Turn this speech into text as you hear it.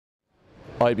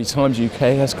IBTimes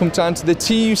UK has come down to the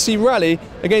TUC rally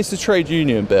against the trade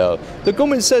union bill. The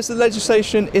government says the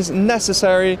legislation is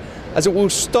necessary as it will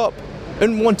stop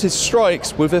unwanted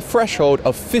strikes with a threshold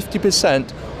of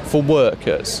 50% for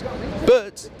workers.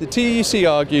 But the TUC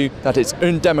argue that it's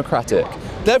undemocratic.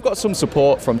 They've got some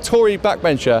support from Tory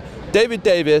backbencher David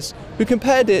Davis, who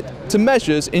compared it to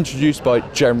measures introduced by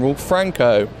General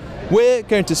Franco. We're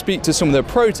going to speak to some of the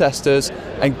protesters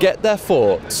and get their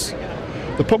thoughts.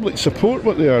 The public support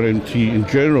what the RMT in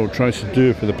general tries to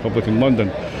do for the public in London,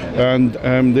 and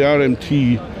the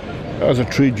RMT as a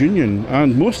trade union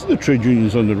and most of the trade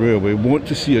unions on the railway want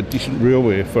to see a decent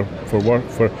railway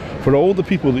for all the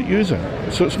people that use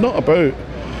it. So it's not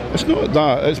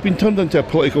that. It's been turned into a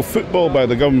political football by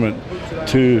the government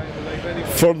to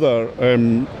further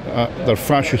their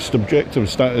fascist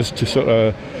objectives, that is to sort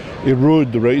of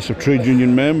erode the rights of trade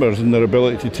union members and their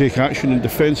ability to take action in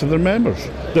defence of their members.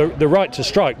 The right to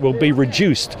strike will be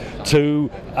reduced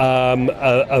to an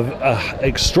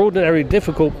extraordinarily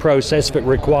difficult process that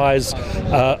requires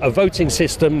a voting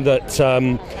system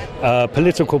that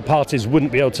political parties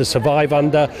wouldn't be able to survive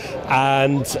under,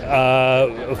 and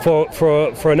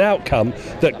for an outcome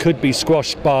that could be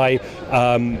squashed by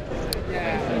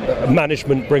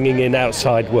management bringing in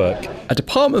outside work. A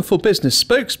Department for Business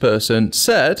spokesperson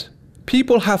said,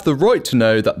 "People have the right to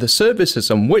know that the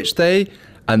services on which they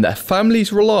and their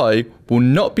families rely will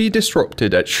not be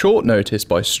disrupted at short notice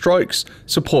by strikes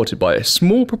supported by a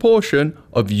small proportion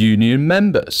of union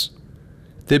members.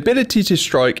 The ability to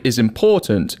strike is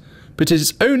important, but it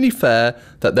is only fair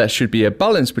that there should be a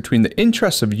balance between the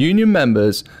interests of union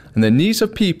members and the needs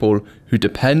of people who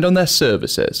depend on their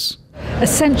services."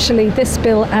 Essentially, this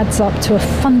bill adds up to a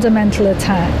fundamental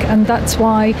attack, and that's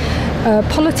why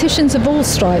politicians of all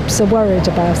stripes are worried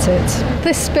about it.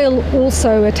 This bill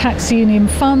also attacks union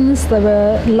funds. There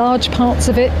are large parts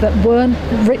of it that weren't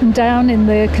written down in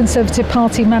the Conservative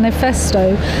Party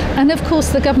manifesto. And of course,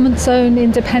 the government's own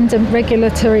independent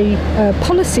regulatory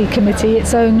policy committee,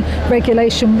 its own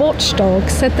regulation watchdog,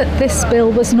 said that this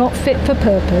bill was not fit for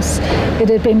purpose. It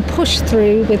had been pushed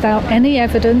through without any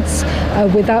evidence,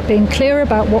 without being clear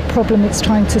about what problem it's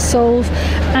trying to solve,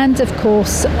 and of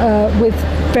course with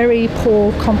very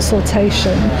poor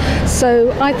consultation.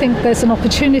 So I think there's an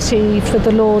opportunity for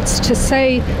the Lords to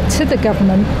say to the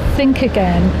government, think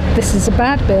again. This is a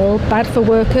bad bill, bad for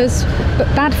workers,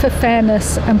 but bad for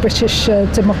fairness and British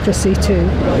democracy too.